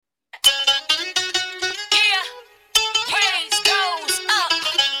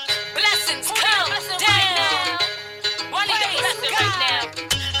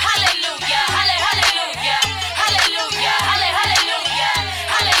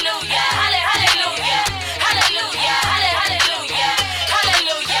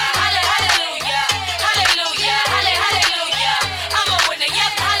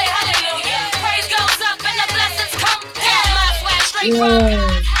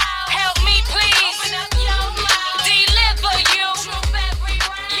Yeah. Help me, please. Deliver you.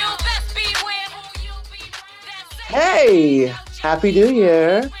 You best beware who you be. Hey, Happy New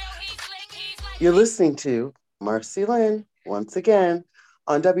Year. You're listening to MarceyLynn once again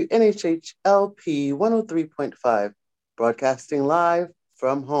on WNHHLP 103.5, broadcasting live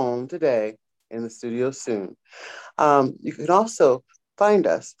from home today in the studio soon. You can also find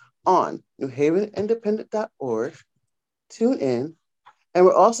us on newhavenindependent.org, tune in, and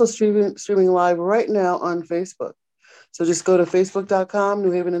we're also streaming live right now on Facebook. So just go to facebook.com,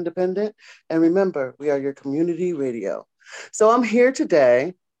 New Haven Independent, and remember, we are your community radio. So I'm here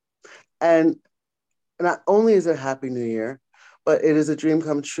today, and not only is it Happy New Year, but it is a dream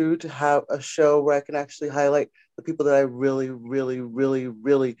come true to have a show where I can actually highlight the people that I really, really, really,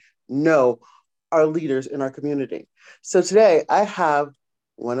 really know are leaders in our community. So today I have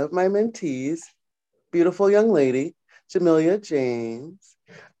one of my mentees, beautiful young lady, Jamelia James,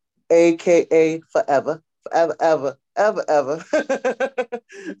 aka Forever, forever, ever, ever, ever.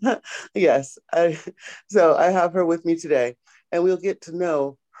 Yes. So I have her with me today, and we'll get to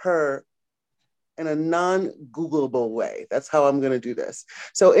know her in a non-Googleable way. That's how I'm going to do this.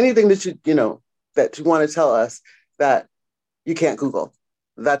 So anything that that you want to tell us that you can't Google,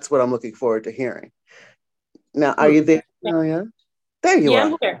 that's what I'm looking forward to hearing. Now, are you there, Amelia? There you Yeah, are.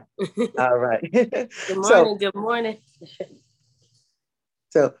 I'm here. All right. Good so, morning. Good morning.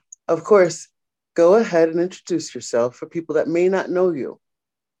 so of course, go ahead and introduce yourself for people that may not know you.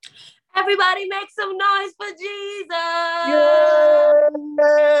 Everybody make some noise for Jesus.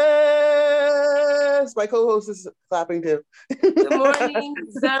 Yes! My co-host is clapping too. Good morning,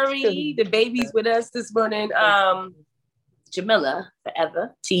 Zuri. The baby's with us this morning. Jamila,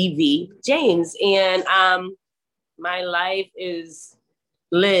 forever, TV, James. And my life is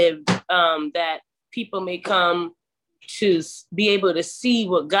lived that people may come to be able to see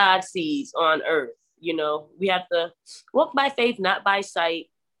what God sees on earth. You know, we have to walk by faith, not by sight.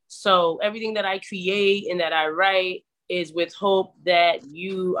 So everything that I create and that I write is with hope that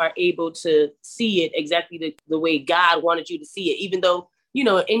you are able to see it exactly the way God wanted you to see it, even though, you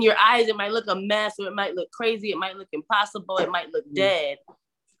know, in your eyes, it might look a mess or it might look crazy. It might look impossible. It might look dead.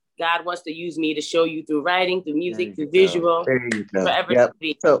 God wants to use me to show you through writing, through music, through visual, There you go. forever. Yep.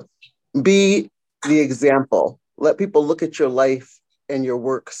 So be the example. Let people look at your life and your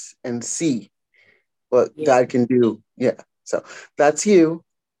works and see what God can do. Yeah. So that's you.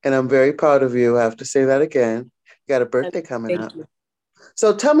 And I'm very proud of you. I have to say that again. You got a birthday coming up. You.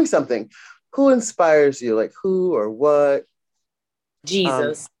 So tell me something. Who inspires you? Like who or what?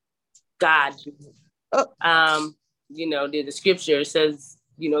 Jesus, God. Oh. You know, the scripture says,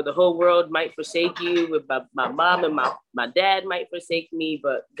 you know, the whole world might forsake you, with my mom and my dad might forsake me,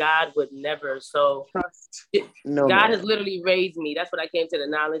 but God would never. So No God man. has literally raised me. That's what I came to the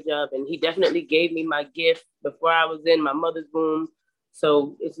knowledge of. And he definitely gave me my gift before I was in my mother's womb.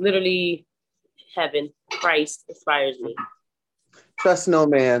 So it's literally heaven. Christ inspires me. Trust no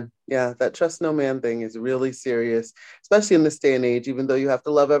man. Yeah, that trust no man thing is really serious, especially in this day and age, even though you have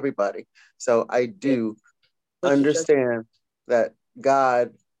to love everybody. So I do understand that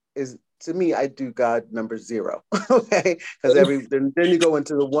God is, to me, I do God number zero. Okay. Because then you go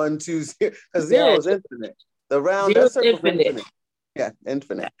into the 1, 2, 0, because zero is infinite. The round, that circle is infinite. Yeah,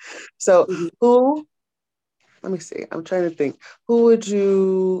 infinite. So who, let me see, I'm trying to think, who would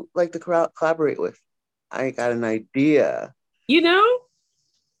you like to collaborate with? I got an idea. You know?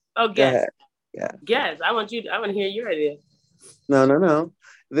 Oh, guess. Yeah. Guess. I want to hear your idea. No.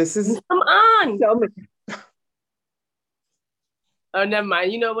 This is. Come on. Tell me. Oh, never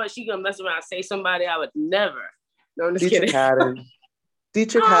mind. You know what? She gonna mess around and say somebody I would never. No, I'm just Dietrich kidding. Haddon.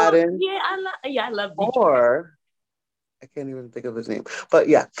 Dietrich Haddon. Yeah, I love Dietrich. Or I can't even think of his name. But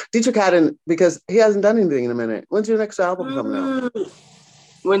yeah, Dietrich Haddon, because he hasn't done anything in a minute. When's your next album coming out?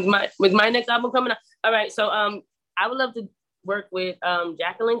 When's my next album coming out? All right, so I would love to work with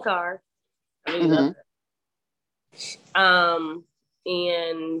Jacqueline Carr. I really love her.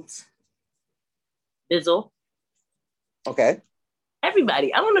 And Bizzle. Okay.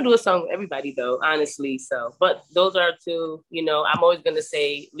 Everybody. I want to do a song with everybody though, honestly. So, but those are two, you know, I'm always gonna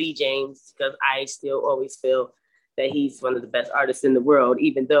say Lee James because I still always feel that he's one of the best artists in the world,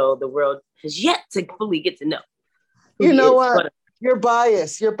 even though the world has yet to fully get to know. You know what? You're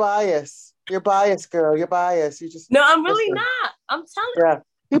biased. You're biased, girl. You're biased. You just No, I'm really not. I'm telling you. Yeah.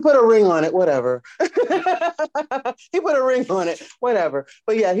 He put a ring on it, whatever. He put a ring on it, whatever.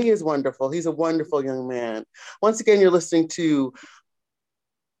 But yeah, he is wonderful. He's a wonderful young man. Once again, you're listening to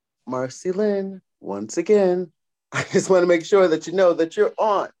MarceyLynn. Once again, I just want to make sure that you know that you're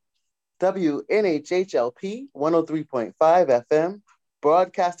on WNHHLP 103.5 FM,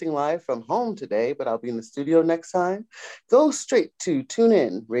 broadcasting live from home today, but I'll be in the studio next time. Go straight to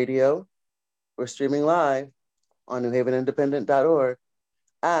TuneIn Radio. We're streaming live on newhavenindependent.org.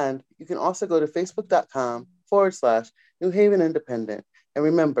 And you can also go to facebook.com/New Haven Independent. And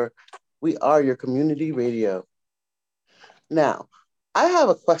remember, we are your community radio. Now, I have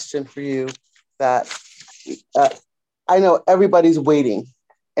a question for you that uh, I know everybody's waiting.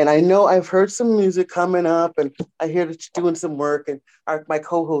 And I know I've heard some music coming up, and I hear that you're doing some work, and my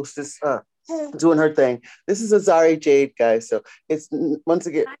co-host is doing her thing. This is Azari Jade, guys. So it's once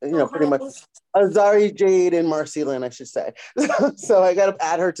again, pretty much Azari Jade and MarceyLynn, I should say. So I got to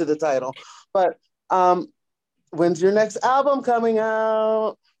add her to the title. But when's your next album coming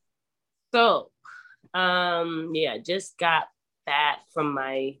out? So, just got back from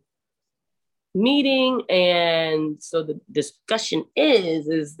my meeting, and so the discussion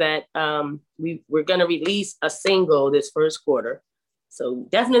is that we're going to release a single this first quarter. So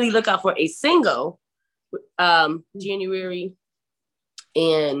definitely look out for a single January,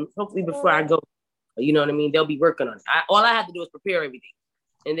 and hopefully before I go, you know what I mean, they'll be working on it. All I have to do is prepare everything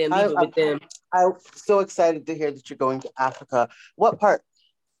and then leave it with them. I'm so excited to hear that you're going to Africa. What part?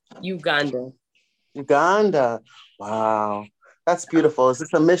 Uganda. Wow, that's beautiful. Is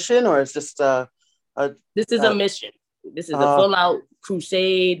this a mission, or is this this is a mission? This is a full out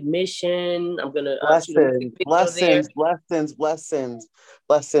crusade mission. I'm gonna blessings.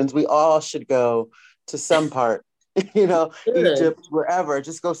 We all should go to some part, Egypt, wherever.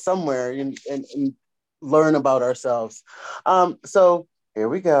 Just go somewhere and learn about ourselves. So here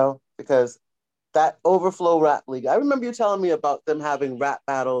we go, because that Overflow Rap League. I remember you telling me about them having rap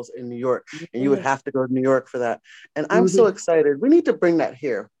battles in New York, and you would have to go to New York for that. And I'm so excited. We need to bring that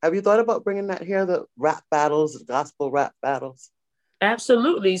here. Have you thought about bringing that here, the rap battles, the gospel rap battles?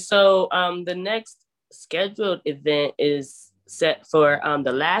 Absolutely. So the next scheduled event is set for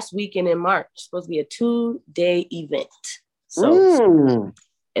the last weekend in March. It's supposed to be a 2-day event. So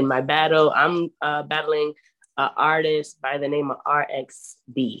in my battle, I'm battling an artist by the name of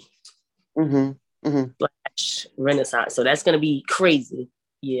RXB. Renaissance. So that's gonna be crazy.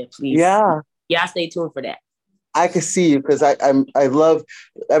 Yeah, please. Yeah, stay tuned for that. I can see you, because I love,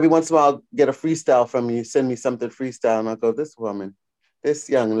 every once in a while I'll get a freestyle from you. Send me something freestyle, and I'll go, this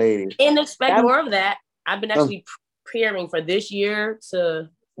young lady. And expect more of that. I've been actually preparing for this year to,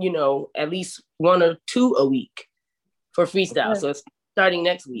 at least 1 or 2 a week for freestyle. So it's starting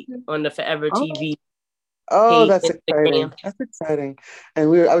next week on the Forever TV. Oh, that's exciting. That's exciting.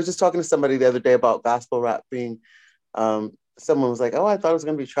 And I was just talking to somebody the other day about gospel rap being, someone was like, oh, I thought it was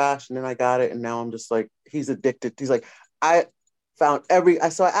going to be trash. And then I got it. And now I'm just like, he's addicted. He's like, I found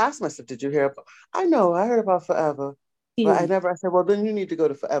so I asked myself, did you hear about, I heard about Forever, but I said, well, then you need to go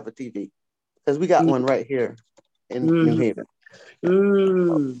to Forever TV, because we got one right here in New Haven.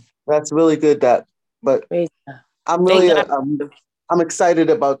 That's really good. But I'm really, I'm excited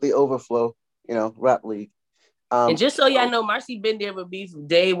about the Overflow, rap league. And just so y'all know, Marcy been there with me from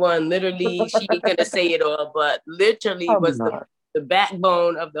day one. Literally, she ain't gonna say it all, but literally was the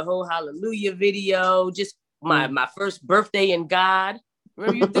backbone of the whole Hallelujah video. Just my first birthday in God.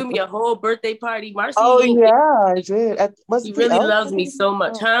 Remember, you threw me a whole birthday party, Marcy? Oh yeah, I did. He really loves me so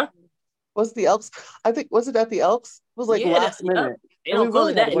much, huh? Was the Elks? I think, was it at the Elks? It was like last minute. They don't call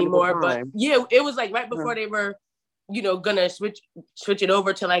it that anymore, but yeah, it was like right before they were, gonna switch it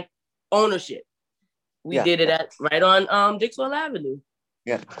over to like ownership. We did it right on Dixwell Avenue.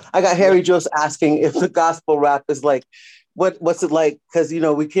 Yeah, I got Harry Jost asking if the gospel rap is like, what's it like? Because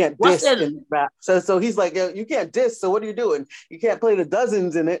we can't diss in rap. So he's like, you can't diss. So what are you doing? You can't play the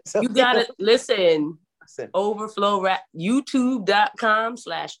dozens in it. So you gotta listen. Overflow Rap,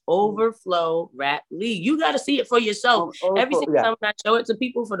 youtube.com/Overflow Rap League. You got to see it for yourself. Every single time I show it to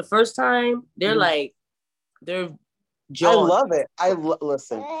people for the first time, they're like, they're joy. I love it.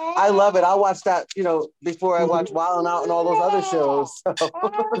 Listen, I love it. I'll watch that, before I watch Wild 'N Out and all those other shows. So.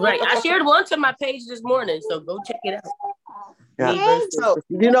 Right. I shared one to my page this morning, so go check it out. Yeah. So,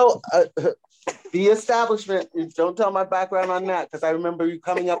 the establishment, don't tell my background on that, because I remember you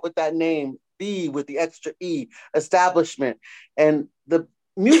coming up with that name, B with the extra E, establishment, and the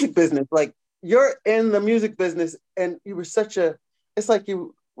music business. Like, you're in the music business, and you were it's like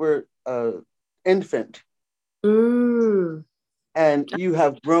you were an infant. And you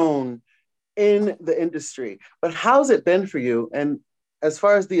have grown in the industry. But how's it been for you? And as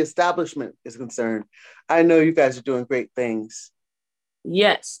far as the establishment is concerned, I know you guys are doing great things.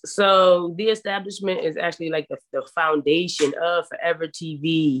 Yes. So the establishment is actually like the foundation of Forever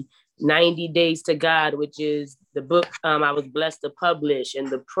TV. 90 Days to God, which is the book I was blessed to publish, and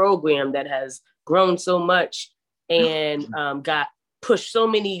the program that has grown so much and got pushed so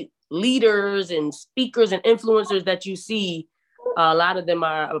many leaders and speakers and influencers that you see. A lot of them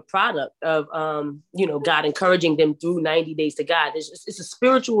are a product of, God encouraging them through 90 Days to God. It's a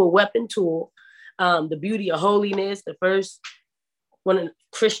spiritual weapon tool. The Beauty of Holiness, the first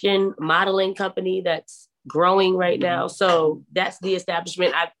Christian modeling company that's growing right now. So that's the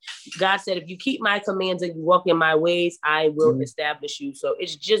establishment. God said, if you keep my commands and you walk in my ways, I will establish you. So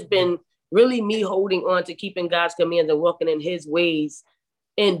it's just been really me holding on to keeping God's commands and walking in his ways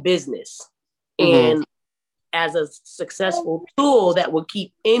in business. And as a successful tool that will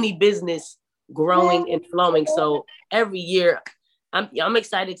keep any business growing and flowing. So every year, I'm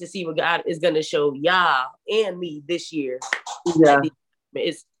excited to see what God is going to show y'all and me this year. Yeah.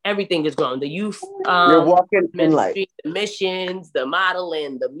 Everything is growing. The youth You're walking in life. the missions, the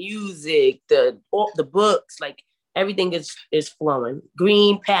modeling, the music, the books, like everything is flowing.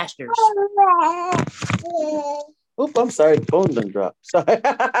 Green pastures. Oop, I'm sorry, the phone done dropped. Sorry.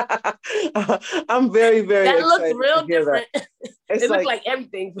 I'm very, very that excited looks real to hear different. That. It looks like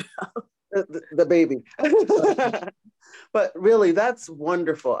everything. the baby. But really, that's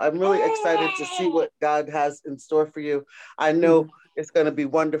wonderful. I'm really excited to see what God has in store for you. I know it's going to be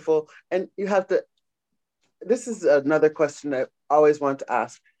wonderful. And you have to, this is another question I always want to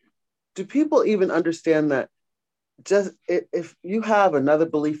ask. Do people even understand that just if you have another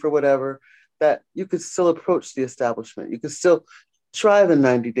belief or whatever, that you could still approach the establishment? You could still try the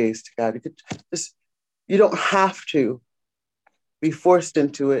 90 Days to God. You don't have to be forced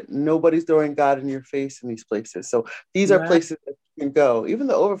into it. Nobody's throwing God in your face in these places. So these are places that you can go. Even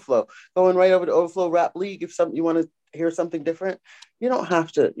the Overflow, going right over to Overflow Rap League. If you want to hear something different, you don't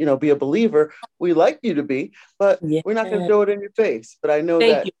have to, be a believer. We like you to be, but we're not going to throw it in your face. But I know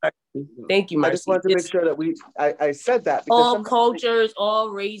Thank you, Marcy. I just want to make sure that I said that because all cultures,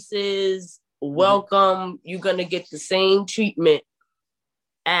 all races, welcome. You're going to get the same treatment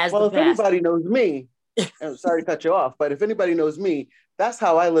as if anybody knows me, I'm sorry to cut you off, but if anybody knows me, that's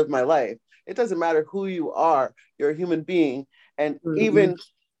how I live my life. It doesn't matter who you are. You're a human being. And even,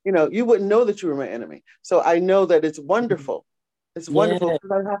 you wouldn't know that you were my enemy. So I know that it's wonderful. It's wonderful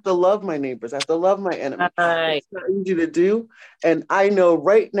because I have to love my neighbors. I have to love my enemy. It's not easy to do. And I know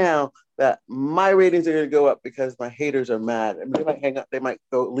right now that my ratings are going to go up because my haters are mad. I mean, they might hang up. They might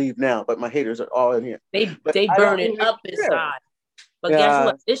leave now, but my haters are all in here. They burn it up inside. But guess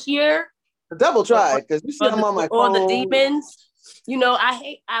what? This year, the devil tried, because you see I'm on my phone. Or the demons.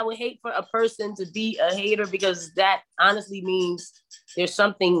 I would hate for a person to be a hater, because that honestly means there's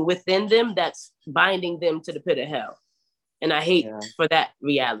something within them that's binding them to the pit of hell. And I hate for that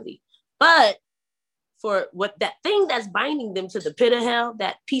reality. But for what that thing that's binding them to the pit of hell,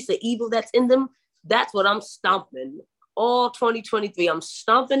 that piece of evil that's in them, that's what I'm stomping. All 2023, I'm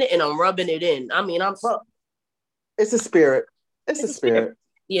stomping it and I'm rubbing it in. I mean, it's a spirit. It's a spirit.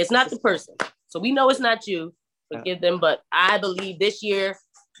 Yeah, it's not the person. So we know it's not you. Forgive them. But I believe this year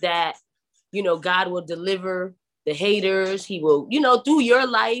that, God will deliver the haters. He will, through your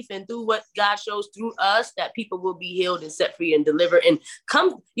life and through what God shows through us, that people will be healed and set free and delivered. And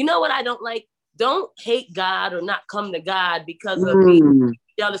come, what I don't like? Don't hate God or not come to God because of being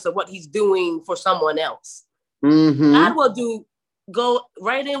jealous of what he's doing for someone else. God will go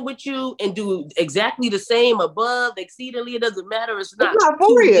right in with you and do exactly the same, above, exceedingly. It doesn't matter. It's not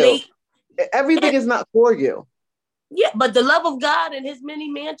for you. Late. Everything is not for you. Yeah, but the love of God and his many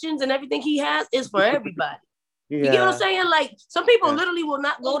mansions and everything he has is for everybody. You get what I'm saying? Like, some people literally will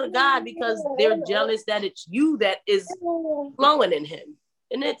not go to God because they're jealous that it's you that is flowing in him.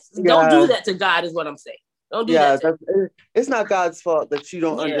 And don't do that to God, is what I'm saying. Don't do that. It's not God's fault that you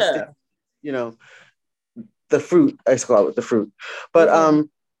don't understand, the fruit. I call it the fruit. But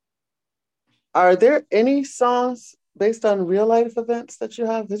are there any songs based on real life events that you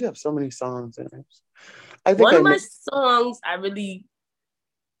have? Because you have so many songs in it. One of my songs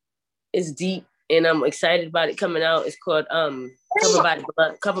is deep, and I'm excited about it coming out. It's called Covered by the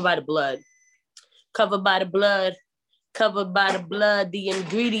Blood. Covered by the Blood. Covered by the blood. Covered by the blood. The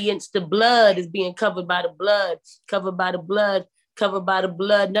ingredients, the blood is being covered by the blood. Covered by the blood. Covered by the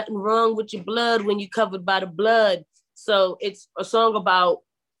blood. Nothing wrong with your blood when you're covered by the blood. So it's a song about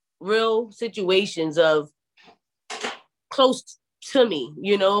real situations of close to me,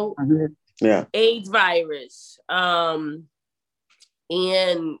 AIDS virus.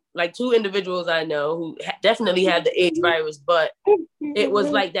 And like 2 individuals I know who definitely had the AIDS virus, but it was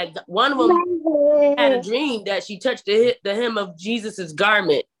like that. One of them had a dream that she touched the hem of Jesus's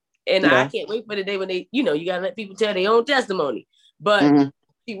garment. And I can't wait for the day when they, you gotta let people tell their own testimony. But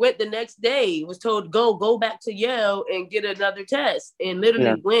She went the next day, was told, go back to Yale and get another test. And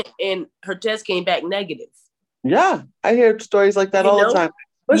literally went and her test came back negative. Yeah, I hear stories like that You all the know? time.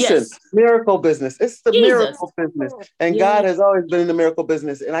 Listen, Yes. miracle business. It's the Jesus. miracle business. And Yeah. God has always been in the miracle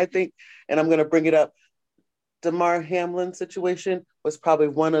business. And I think, and I'm going to bring it up, Damar Hamlin situation was probably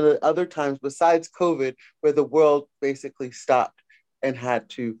one of the other times besides COVID where the world basically stopped and had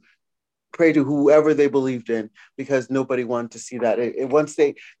to pray to whoever they believed in because nobody wanted to see that. Once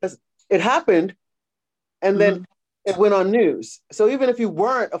they, because it happened and then it went on news. So even if you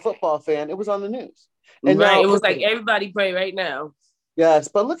weren't a football fan, it was on the news. And right. now It was like everybody pray right now. yes,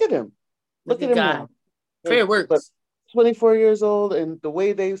 but look at him. Look at him God. now. Prayer works. But 24 years old and the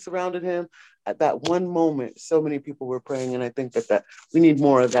way they surrounded him at that one moment, so many people were praying. And I think that we need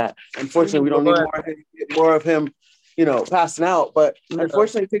more of that. Unfortunately, we don't need more of him, passing out. But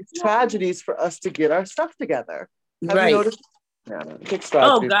unfortunately, it takes tragedies for us to get our stuff together. Have you noticed? Yeah, it takes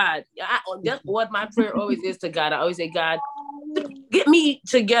tragedies. Oh God. That's what my prayer always is to God. I always say, God, get me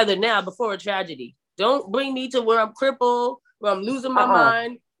together now before a tragedy. Don't bring me to where I'm crippled, where I'm losing my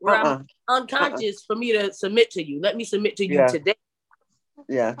mind, where I'm unconscious for me to submit to you. Let me submit to you today.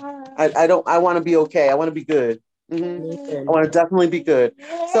 Yeah. I want to be okay. I want to be good. Mm-hmm. I want to definitely be good.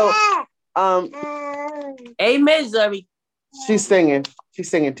 So, amen, Zoe. She's singing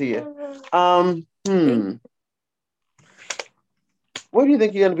to you. Where do you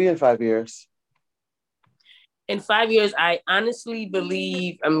think you're going to be in 5 years? In 5 years, I honestly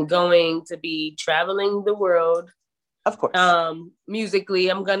believe I'm going to be traveling the world. Of course. Musically,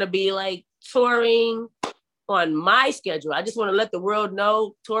 I'm going to be like touring on my schedule. I just want to let the world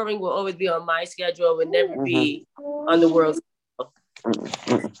know touring will always be on my schedule. It would never be on the world's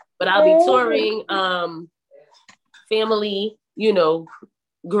schedule. But I'll be touring, family,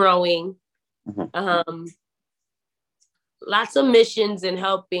 growing. Lots of missions and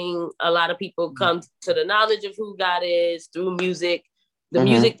helping a lot of people come to the knowledge of who God is through music. The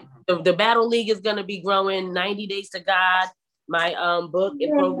music, the Battle League is going to be growing. 90 Days to God, my book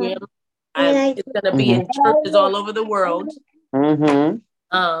and program. It's going to be in churches all over the world. And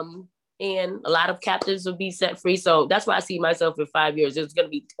a lot of captives will be set free. So that's why I see myself in 5 years. There's going to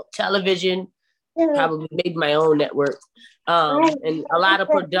be television, probably maybe my own network, and a lot of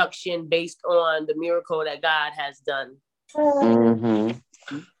production based on the miracle that God has done. Well,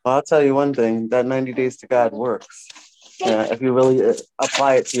 I'll tell you one thing, that 90 Days to God works. If you really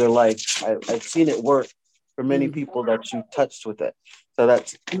apply it to your life. I've seen it work for many people that you touched with it. So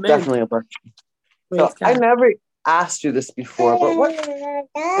that's definitely a blessing. So I never asked you this before, but what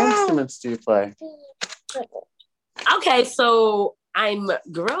instruments do you play? Okay, so I'm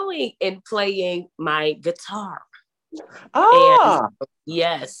growing and playing my guitar. And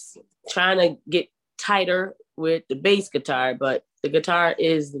yes, trying to get tighter with the bass guitar, but the guitar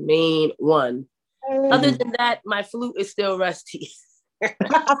is the main one. Other than that, my flute is still rusty.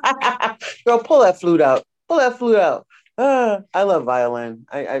 Girl, pull that flute out. I love violin.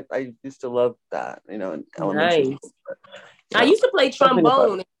 I used to love that, in elementary school. I used to play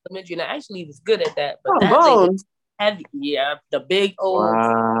trombone in elementary, and I actually was good at that. But that thing is heavy. Yeah, the big old,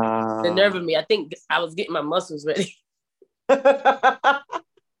 the nerve of me. I think I was getting my muscles ready.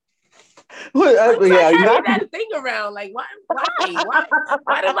 That thing around, like why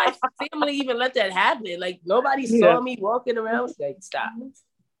did my family even let that happen? Like nobody saw me walking around. Like stop.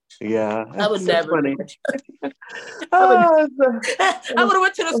 Yeah, I would never. Funny. I would have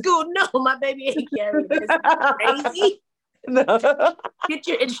went to the school. No, my baby ain't carrying this. Crazy. No. Get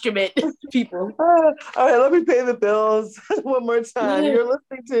your instrument, people. All right, let me pay the bills one more time. You're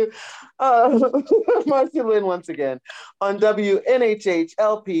listening to MarceyLynn once again on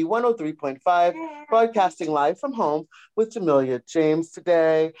WNHH-LP 103.5, broadcasting live from home with Jamelia James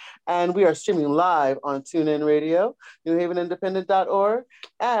today. And we are streaming live on TuneIn Radio, NewHavenIndependent.org,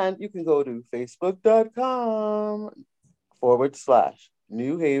 and you can go to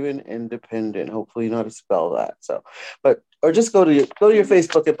Facebook.com/New Haven Independent. Hopefully you know how to spell that. Or just go to your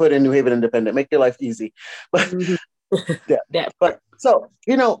Facebook and put in New Haven Independent. Make your life easy. But so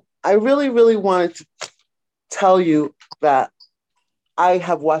I really, really wanted to tell you that I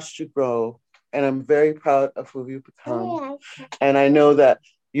have watched you grow, and I'm very proud of who you've become. And I know that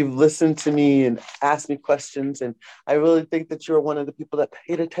you've listened to me and asked me questions, and I really think that you're one of the people that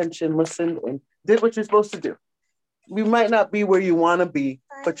paid attention, listened, and did what you're supposed to do. You might not be where you want to be,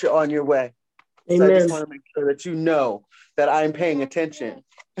 but you're on your way. Amen. So I just want to make sure that you know that I'm paying attention.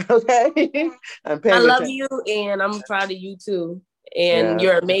 Okay? I love you, and I'm proud of you too. And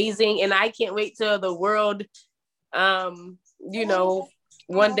you're amazing. And I can't wait till the world, one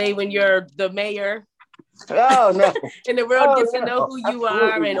day when you're the mayor Oh no. And the world Oh gets to know no. who you are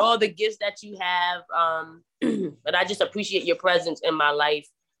and Absolutely. all the gifts that you have. But I just appreciate your presence in my life.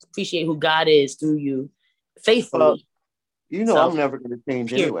 Appreciate who God is through you, Well, faithfully. I'm So never going to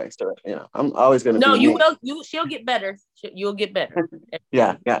change here, anyway. So I'm always going to no, be you me. will. You'll get better. You'll get better.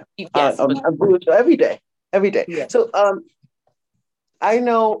 Yeah, yeah. Yes, but I'm doing it every day, every day. yeah. So I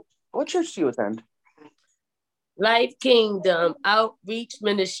know what church do you attend? Life Kingdom Outreach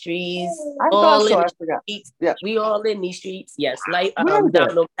Ministries, I thought all so. in the I forgot. streets. Yeah. We all in these streets. Yes, like Where is it?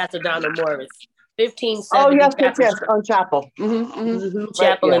 Donald, Pastor Donald Morris, Oh 1570 yes, yes, Chapel yes. On Chapel. Right.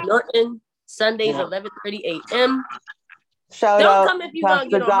 Chapel Yeah. in Norton. Sundays Yeah. 11:30 a.m. Shout Don't out come if to you're gonna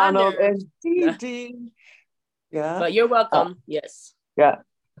Pastor get on my Donald nerves. and Dee Dee. Yeah. But you're Uh, welcome. Yes. yeah.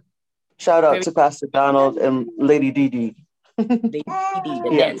 Shout out Very to Pastor Donald and Lady Dee Dee. the DD, the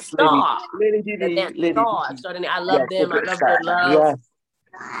Yes, dance star. Lady Dee The Dee, dance Lady Dee star. Dee. Starting I Yes, love the them. I good love their side. love. Yes,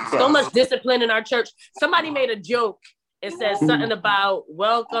 So yes. much discipline in our church. Somebody made a joke. It says Mhm, something about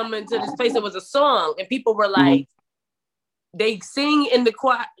welcome into this place. It was a song, and people were mhm. like, they sing in the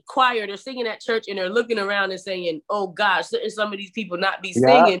choir. They're singing at church, and they're looking around and saying, "Oh gosh, shouldn't some of these people not be Yeah,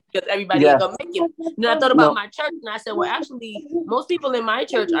 singing because everybody ain't yes. gonna make it?" And I thought about No. my church, and I said, "Well, actually, most people in my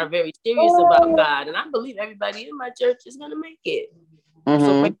church are very serious about God, and I believe everybody in my church is gonna make it."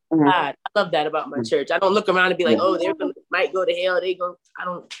 So praise Mm-hmm. God. I love that about my church. I don't look around and be like, Yeah. "Oh, might go to hell." They go. I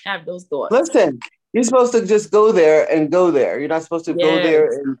don't have those thoughts. Listen, you're supposed to just go there and go there. You're not supposed to go there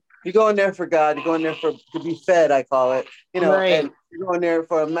Yes. and you go in there for God. You go in there for to be fed, I call it. Right. And you go in there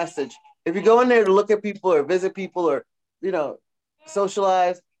for a message. If you go in there to look at people or visit people or you know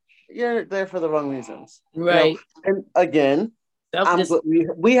socialize, you're there for the wrong reasons. Right. And again, Self dis.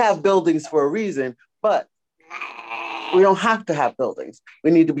 we have buildings for a reason, but we don't have to have buildings.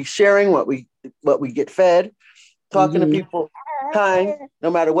 We need to be sharing what we get fed, talking to people, kind, no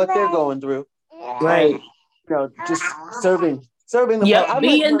matter what they're going through, and Right. just serving the public. Yep. I'm Be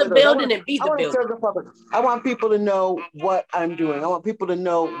like in one the of those. building and be I the want to building. serve the public. I want people to know what I'm doing. I want people to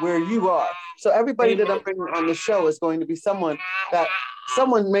know where you are. So everybody that Amen. I'm bringing on the show is going to be someone that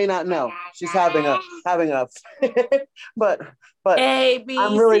someone may not know. She's having a, but A I'm B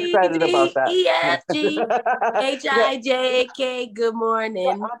really C excited about D that. E F G H Yeah, I J K. Good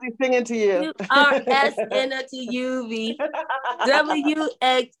morning. I'll be singing to you. U R S N T U V W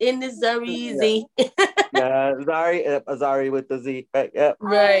X in the Yeah. Zarizi. Yeah, Zari with the Z. Right. Yep.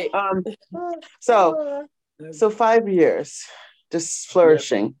 Right. So 5 years, just Yep.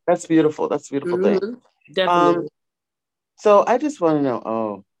 flourishing. That's beautiful. That's a beautiful thing. Um, Definitely. so I just want to know.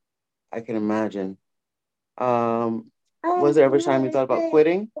 Oh, I can imagine. Was there ever a time you thought about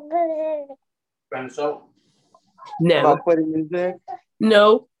quitting? No. About quitting music?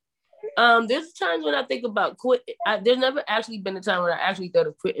 No. There's times when I think about quit. There's never actually been a time when I actually thought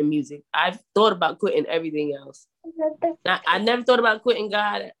of quitting music. I've thought about quitting everything else. I never thought about quitting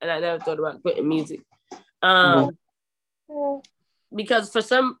God, and I never thought about quitting music. Mhm. Because for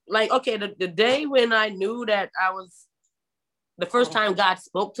some, like, okay, the day when I knew that I was the first time God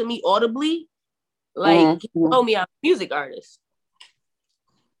spoke to me audibly, like he Mhm. told me I'm a music artist.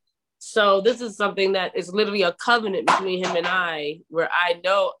 So this is something that is literally a covenant between him and I, where I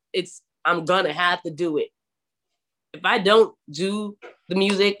know I'm gonna have to do it. If I don't do the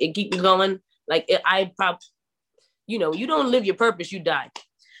music and keep it going, like I probably, you don't live your purpose, you die. Oh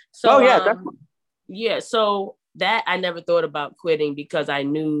So yeah, definitely. yeah, so that I never thought about quitting because I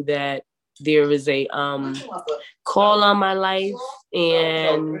knew that there is a call on my life,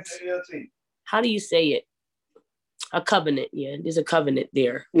 and how do you say it? A covenant. Yeah, there's a covenant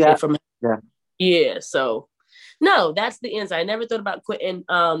there. Yeah. From Yeah. yeah, so no, that's the answer. I never thought about quitting.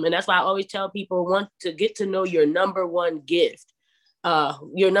 And that's why I always tell people, want to get to know your number one gift,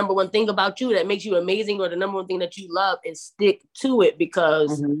 your number one thing about you that makes you amazing, or the number one thing that you love, and stick to it,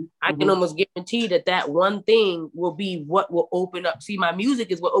 because I can almost guarantee that one thing will be what will open up. See, my music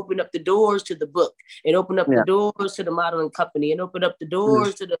is what opened up the doors to the book, and open up the Yeah. doors to the modeling company, and open up the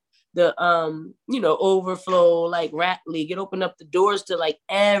doors to the overflow, like rap league. It opened up the doors to like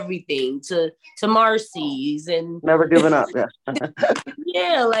everything, to Marcy's, and Never giving up. Yeah.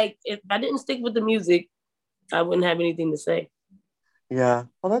 yeah, like if I didn't stick with the music, I wouldn't have anything to say. Yeah.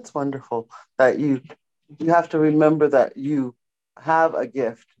 Well, that's wonderful that you have to remember that you have a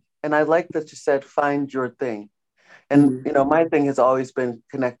gift. And I like that you said, find your thing. And, my thing has always been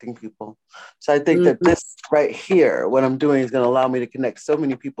connecting people. So I think that this right here, what I'm doing, is going to allow me to connect so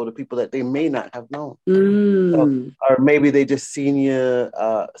many people to people that they may not have known. So, or maybe they just seen you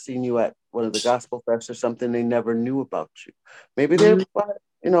at one of the gospel fests or something. They never knew about you. Maybe they,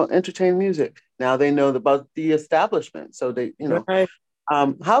 entertain music. Now they know about the establishment. So they, Right.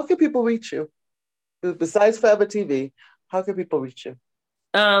 how can people reach you? Besides Forever TV, how can people reach you?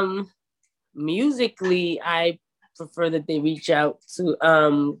 Um, Musically, I prefer that they reach out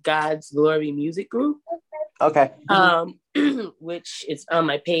to God's Glory Music Group. Okay. Which is on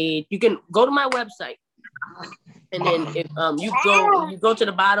my page. You can go to my website, and then if you go to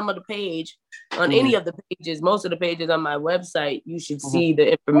the bottom of the page on any of the pages, most of the pages on my website, you should see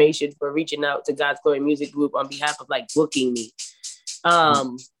the information for reaching out to God's Glory Music Group on behalf of like booking me.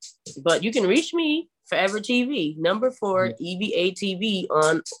 But you can reach me Forever TV, number 4 EVA TV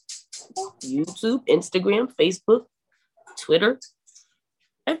on YouTube, Instagram, Facebook, Twitter,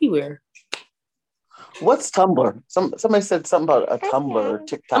 everywhere. What's Tumblr? Somebody said something about a Tumblr or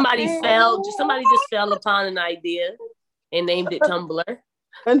TikTok. Somebody just fell upon an idea and named it Tumblr.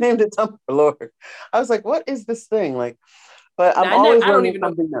 I named it Tumblr, Lord. I was like, what is this thing? Like, but I'm I always don't learning even know.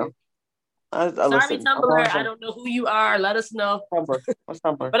 something new. Sorry, listen, Tumblr. I don't know who you are. Let us know. Tumblr. What's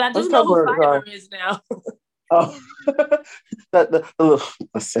Tumblr? But I do What's know Tumblr? who Fiverr is now. Oh,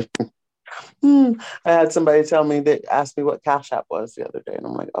 listen. I had somebody tell me, they asked me what Cash App was the other day, and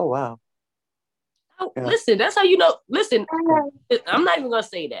I'm like, oh wow. Oh, yeah. Listen, that's how you know. Listen, I'm not even gonna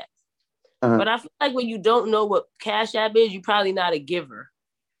say that, but I feel like when you don't know what Cash App is, you're probably not a giver.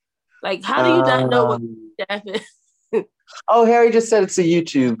 Like, how do you not know what Cash App is? Oh, Harry just said it's a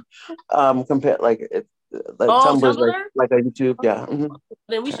YouTube. Compare like Tumblr's like a YouTube. Yeah. Mm-hmm.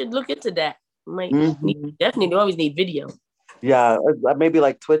 Then we should look into that. Definitely always need video. Yeah, maybe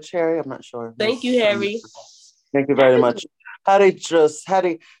like Twitch, Harry. I'm not sure. Thank you, Harry. Thank you very much.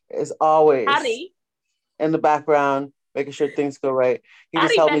 Hattie is always in the background, making sure things go right. He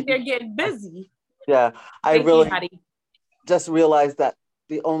just helped me. They're getting busy. Yeah, I really just realized that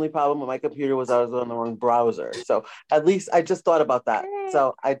the only problem with my computer was I was on the wrong browser. So at least I just thought about that.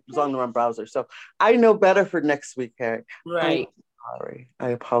 So I was on the wrong browser. So I know better for next week, Harry. Right. I'm sorry. I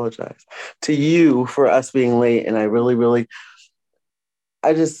apologize to you for us being late. And I really,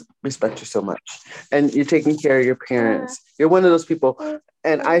 I just respect you so much. And you're taking care of your parents. You're one of those people.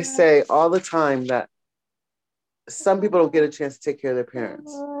 And I say all the time that some people don't get a chance to take care of their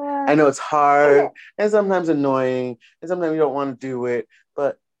parents. I know it's hard and sometimes annoying and sometimes you don't want to do it,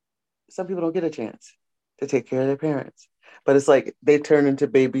 but some people don't get a chance to take care of their parents. But it's like they turn into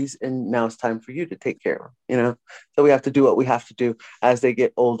babies and now it's time for you to take care of them, So we have to do what we have to do as they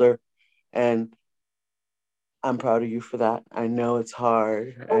get older. And I'm proud of you for that. I know it's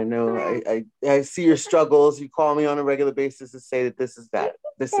hard. I know I see your struggles. You call me on a regular basis to say that this is that,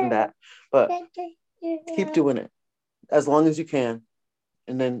 this and that. But keep doing it as long as you can.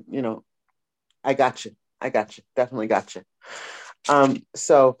 And then, I got you. Definitely got you.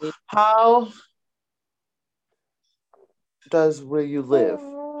 So how does where you live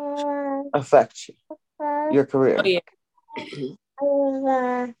affect you, your career? Oh, yeah.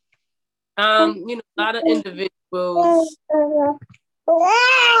 A lot of individuals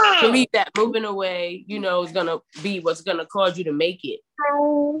believe that moving away, is gonna be what's gonna cause you to make it.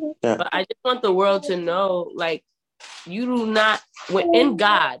 Yeah. But I just want the world to know, like, you do not, in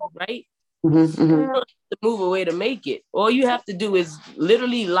God, right? Mm-hmm. You don't have to move away to make it. All you have to do is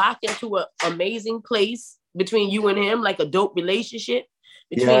literally lock into an amazing place between you and Him, like a dope relationship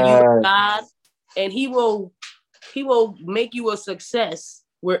between you and God, and He will make you a success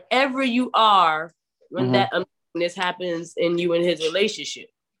wherever you are when that amazingness happens in you and His relationship.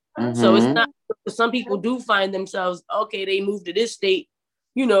 Mm-hmm. So it's not, some people do find themselves, okay, they moved to this state,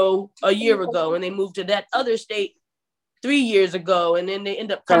 a year ago, and they moved to that other state 3 years ago, and then they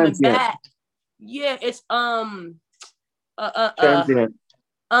end up coming back. Yeah, it's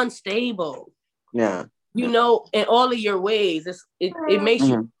unstable. Yeah. In all of your ways. It makes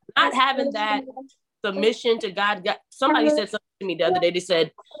you not having that submission to God. Somebody said something to me the other day. They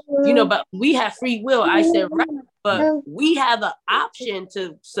said, but we have free will. I said, right, but we have an option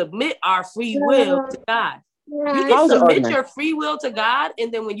to submit our free will to God. You can submit your free will to God,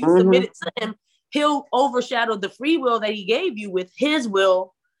 and then when you submit it to Him, He'll overshadow the free will that He gave you with His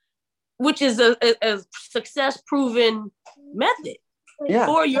will, which is a success-proven method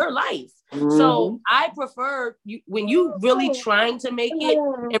for your life. So I prefer when you really trying to make it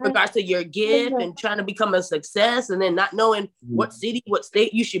in regards to your gift and trying to become a success, and then not knowing what city, what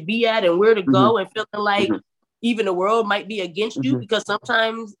state you should be at and where to go, and feeling like even the world might be against you, because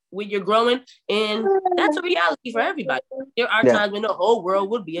sometimes when you're growing, and that's a reality for everybody, there are times when the whole world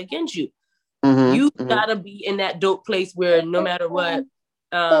would be against you. You gotta be in that dope place where no matter what,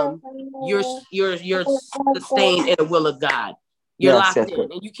 you're sustained in the will of God. You're locked in,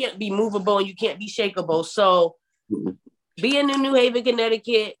 and you can't be movable and you can't be shakeable. So being in New Haven,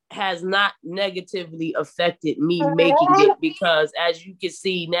 Connecticut has not negatively affected me making it because, as you can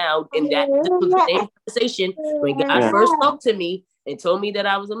see now, and that this was the same conversation when God first spoke to me and told me that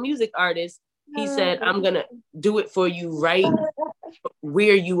I was a music artist. He said, "I'm gonna do it for you right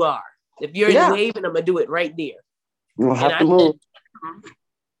where you are. If you're in New Haven, I'm gonna do it right there." You'll And have to I move.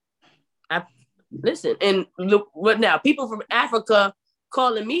 said, "I listen." And look, what now? People from Africa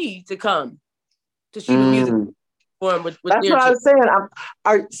calling me to come to shoot a music form with That's their what I children. was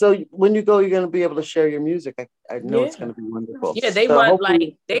saying. So when you go, you're going to be able to share your music. I know it's going to be wonderful. Yeah, they so want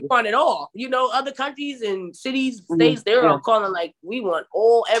hopefully, they want it all. You know, other countries and cities, Mhm. states, they're Yeah. all calling like we want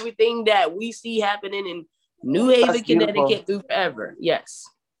everything that we see happening in New That's Haven, beautiful. Connecticut through forever. Yes.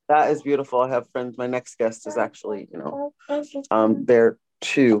 That is beautiful. I have friends. My next guest is actually, there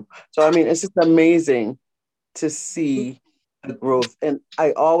too. So I mean, it's just amazing to see the growth. And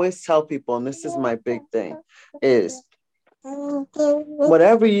I always tell people, and this is my big thing, is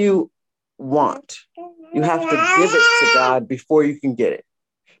whatever you want, you have to give it to God before you can get it.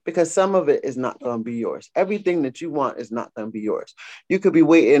 Because some of it is not going to be yours. Everything that you want is not going to be yours. You could be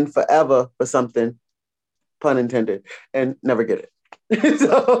waiting forever for something, pun intended, and never get it.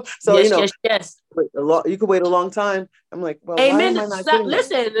 so yes. you could wait a long time. I'm like, well, why Amen. am I not getting it?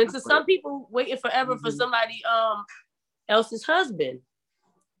 Listen, and to some people waiting forever for somebody else's husband.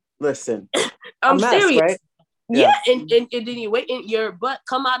 Listen, I'm a mess, serious. right? Yeah, and then you wait in your butt,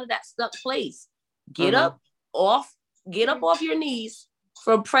 come out of that stuck place. Get up off your knees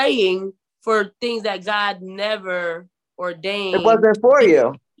from praying for things that God never ordained. It wasn't for you.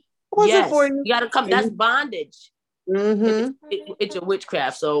 It wasn't for you. You gotta come. That's bondage. Mm-hmm. It's a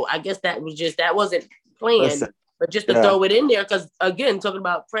witchcraft. So I guess that wasn't planned. Listen, but just to throw it in there, because again, talking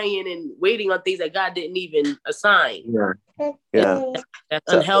about praying and waiting on things that God didn't even assign. Yeah.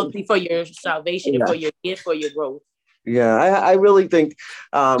 That's unhealthy for your salvation and for your gift, for your growth. Yeah, I really think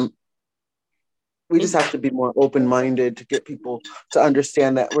we just have to be more open-minded to get people to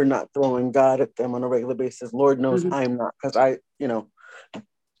understand that we're not throwing God at them on a regular basis. Lord knows I'm not, because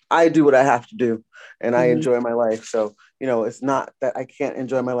I do what I have to do and I enjoy my life. So, it's not that I can't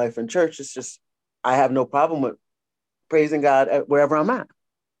enjoy my life in church. It's just, I have no problem with praising God at wherever I'm at.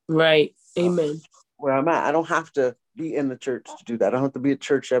 Right. Amen. Where I'm at. I don't have to be in the church to do that. I don't have to be at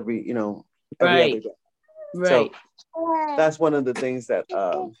church every other day. Right. So that's one of the things that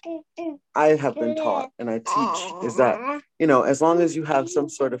I have been taught and I teach is that, as long as you have some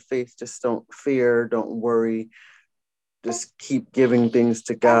sort of faith, just don't fear, don't worry, just keep giving things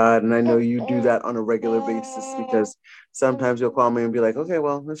to God. And I know you do that on a regular basis, because sometimes you'll call me and be like, okay,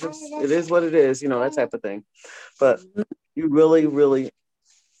 well, it is what it is, that type of thing. But you really, really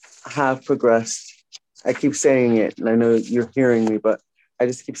have progressed. I keep saying it, and I know you're hearing me, but I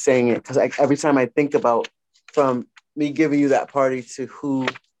just keep saying it because every time I think about from me giving you that party to who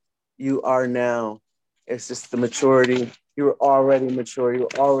you are now, it's just the maturity. You were already mature. You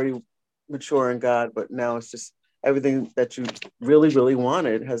were already mature in God, but now it's just everything that you really, really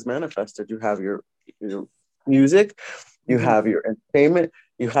wanted has manifested. You have your music, you have your entertainment,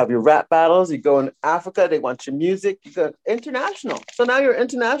 you have your rap battles. You go in Africa, they want your music. You go international. So now you're an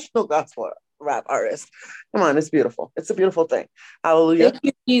international gospel rap artist. Come on, it's beautiful. It's a beautiful thing. Hallelujah. Thank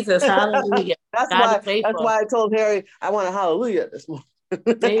you, Jesus. Hallelujah. That's why I told Harry I want a hallelujah this morning.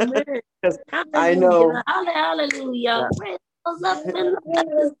 Amen. Because I know. Hallelujah.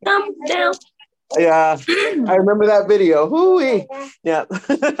 Come down. Yeah, I remember that video. Hoo-wee. Yeah.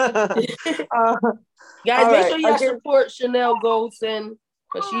 Guys, make sure y'all support Chanel Goldson,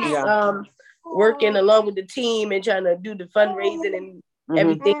 because she's working along with the team and trying to do the fundraising and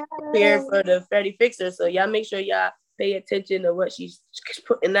everything prepared for the Freddie Fixer. So y'all make sure y'all pay attention to what she's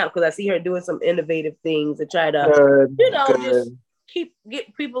putting out, because I see her doing some innovative things to try to, just keep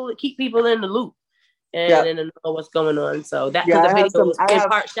people in the loop and know what's going on. So that because the video was in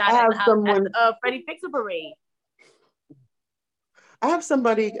part shot at the Freddie Fixer parade. I have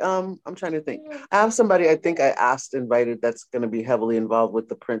somebody, I'm trying to think. I have somebody I think I invited that's going to be heavily involved with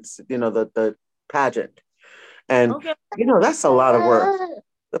the Prince, the pageant. And, that's a lot of work.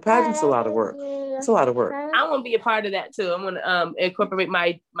 The pageant's a lot of work. It's a lot of work. I want to be a part of that too. I'm going to incorporate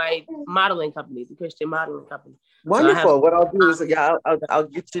my modeling company, the Christian modeling company. Wonderful. So what I'll do is, I'll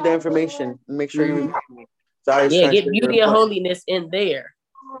get you the information and make sure you remind me. Get beauty and holiness in there.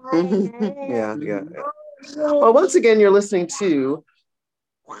 Yeah. Well, once again, you're listening to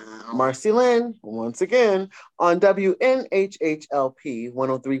MarceyLynn, once again, on WNHHLP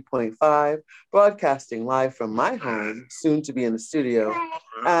 103.5, broadcasting live from my home, soon to be in the studio.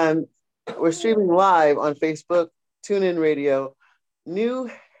 And we're streaming live on Facebook, TuneIn Radio,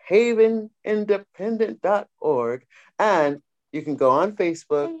 NewHavenIndependent.org, And you can go on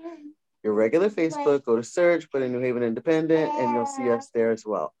Facebook, your regular Facebook, go to search, put in New Haven Independent, and you'll see us there as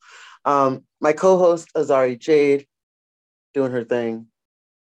well. My co-host, Azari Jade, doing her thing.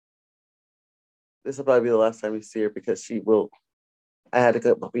 This will probably be the last time you see her because I had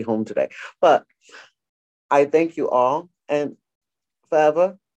to be home today. But I thank you all. And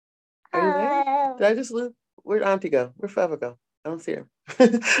Forever, are you there? Did I just lose? Where'd Auntie go? Where'd Forever go? I don't see her.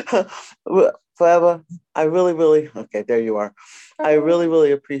 Forever, I really, okay, there you are. I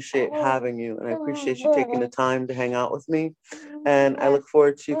really appreciate having you, and I appreciate you taking the time to hang out with me. And I look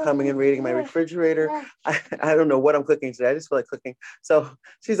forward to you coming and raiding my refrigerator. I don't know what I'm cooking today. I just feel like cooking. So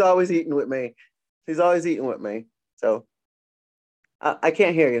she's always eating with me. So I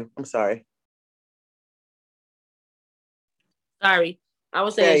can't hear you. I'm sorry. Sorry. I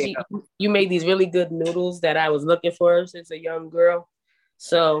was saying you made these really good noodles that I was looking for since a young girl.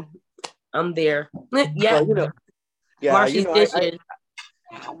 So I'm there. Yeah. Well, Marcy's Kitchen.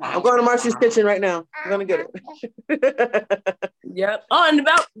 I'm going to Marcy's Kitchen right now. I'm going to get it. Yep. Oh, and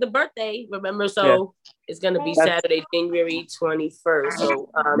about the birthday, remember? So it's going to be Saturday, January 21st. So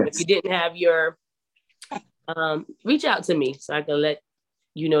if you didn't have your, reach out to me so I can let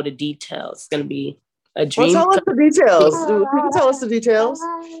you know the details. It's going to be a dream. Well, tell us the details. You can tell us the details.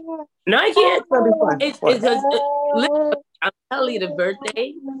 No, I can't. It's because I'm telling you the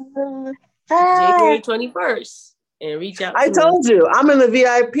birthday, January 21st. And reach out. I told you, I'm in the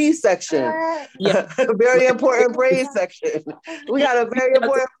VIP section. Yeah. Very important praise section. We got a very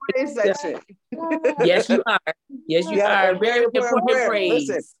important praise section. Yes, you are. Yes, you are. Very important praise.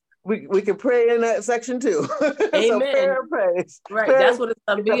 Listen, we can pray in that section too. Amen. So prayer and praise. Right. Prayer, that's what it's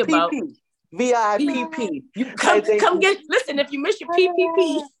gonna be about. VIPP. You come get. Listen, if you miss your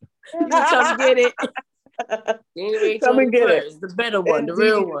PPP, you come get it. January 21st, the better one, the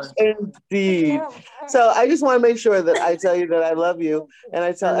real one. Indeed. So I just want to make sure that I tell you that I love you, and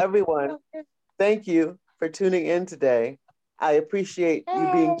I tell everyone, thank you for tuning in today. I appreciate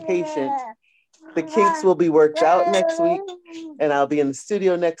you being patient. The kinks will be worked out next week, and I'll be in the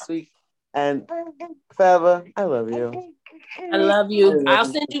studio next week. And Forever, I love you. I love you.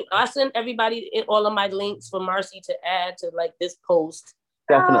 I'll send everybody all of my links for Marcy to add to like this post.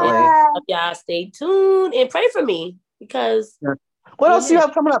 Definitely. Y'all stay tuned and pray for me because. What else do you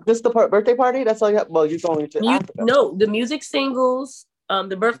have coming up? Just the birthday party? That's all you have? Well, you're going to Africa. No, the music singles,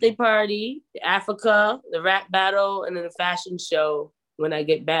 the birthday party, the Africa, the rap battle, and then the fashion show when I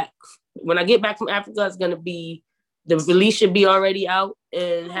get back. When I get back from Africa, it's going to be, the release should be already out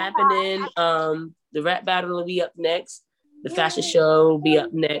and happening. The rap battle will be up next. The fashion show will be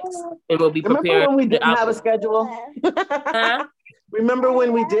up next. And we'll be preparing. Remember when we didn't have a schedule? Huh? Remember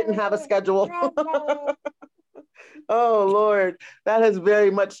when we didn't have a schedule? Oh, Lord. That has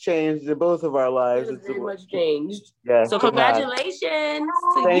very much changed in both of our lives. It has very much changed. Yes, so congratulations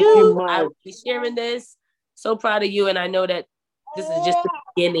to Thank you. You I will be sharing this. So proud of you. And I know that this is just the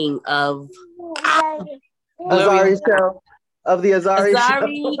beginning of Azari show. Of the Azari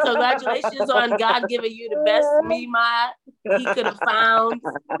show. Congratulations on God giving you the best he could have found.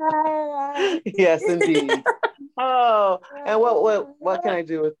 Yes, indeed. Oh, and what can I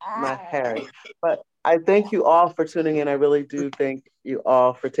do with my Harry? But I thank you all for tuning in. I really do thank you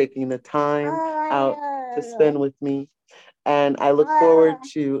all for taking the time out to spend with me. And I look forward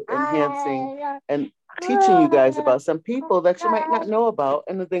to enhancing and teaching you guys about some people that you might not know about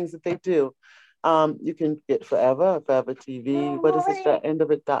and the things that they do. You can get Forever TV. What is it? The end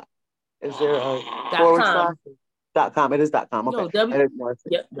of it? Is there a /.com? It is .com. Okay. No,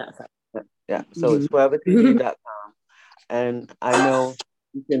 yep, .com. Yeah. So it's forevertv.com. And I know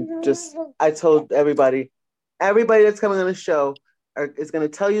you can I told everybody that's coming on the show is going to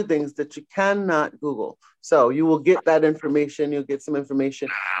tell you things that you cannot Google. So you will get that information. You'll get some information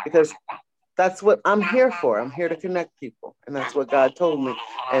because that's what I'm here for. I'm here to connect people. And that's what God told me.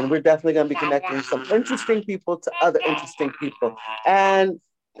 And we're definitely going to be connecting some interesting people to other interesting people. And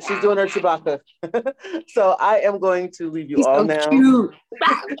she's doing her Chewbacca. So I am going to leave you all now. Cute.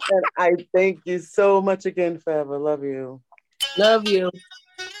 And I thank you so much again, Forever. Love you. Love you.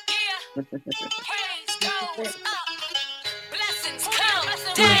 Praise goes up. Blessings come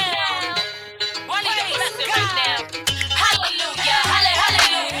down. One of the blessings right now. Hallelujah.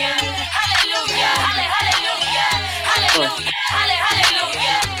 Hallelujah. Hallelujah. Hallelujah. Hallelujah.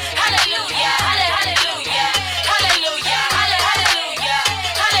 Hallelujah.